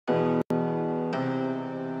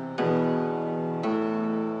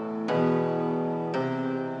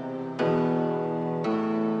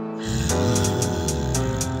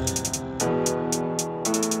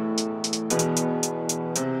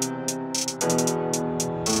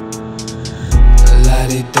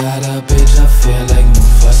La-di-da-da, bitch, I feel like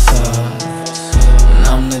Mufasa. And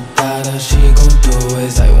I'm the dada, she gon' do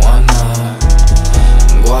as I wanna.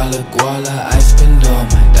 Guala, guala, I spend all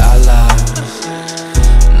my dollars.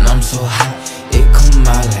 And I'm so hot, it come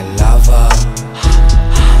out like lava.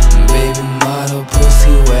 Baby model, pussy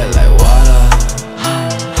wet like water.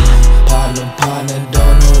 Partner, partner,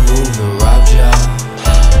 don't know who will rob ya.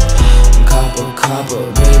 Copper, copper,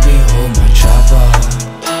 baby, hold my chopper.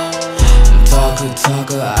 Talker,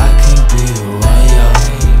 talker, I can't be around ya.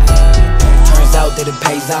 Turns out that it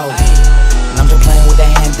pays out, and I'm just playing with the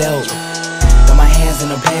hand dealt. Got my hands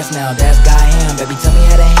in her pants now, that's God hand. Baby, tell me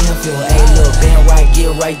how the hand feel. Ayy, look, bend right,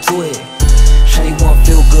 get right to it. Shawty want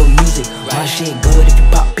feel good music. My shit good if you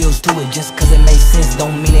pop pills to it. Just cause it makes sense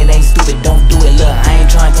don't mean it ain't stupid. Don't do it, look, I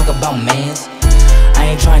ain't trying to talk about mans.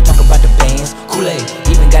 I ain't trying to talk about the bands.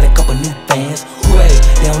 Kool-Aid, even got a couple new fans. Hooray,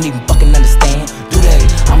 they don't even fucking understand, do they?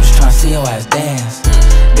 I'm just trying to see your ass dance.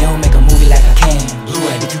 They don't make a movie like I can.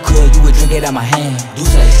 Blu-ray, if you could, you would drink it out my hand.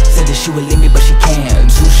 Say, said that she would leave me, but she can't.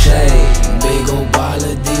 Touche, big ol'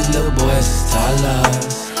 baller, these little boys is taller.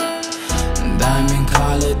 Diamond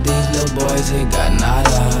collar, these little boys, they got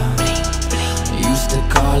nada. Used to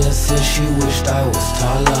call her, said she wished I was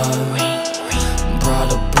taller.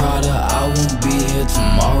 Prada, Prada, I won't be here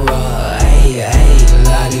tomorrow. Hey, hey,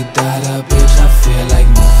 la-di-da-da, bitch, I feel like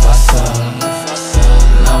Mufasa.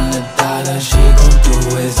 And I'm the dada, she gon' do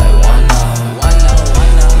as I wanna.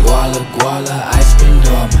 Guala, guala, I spend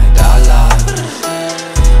all my dollars.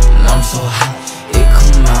 And I'm so hot, it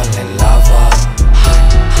come out like lava.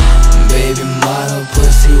 Baby model,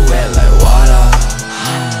 pussy wet like water.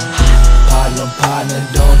 Partner, partner,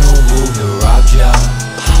 don't know who will rob ya.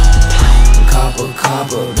 Copper,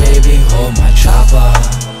 copper, baby, hold my chopper.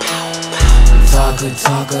 Talker,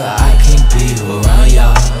 talker, I can't be around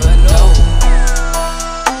ya.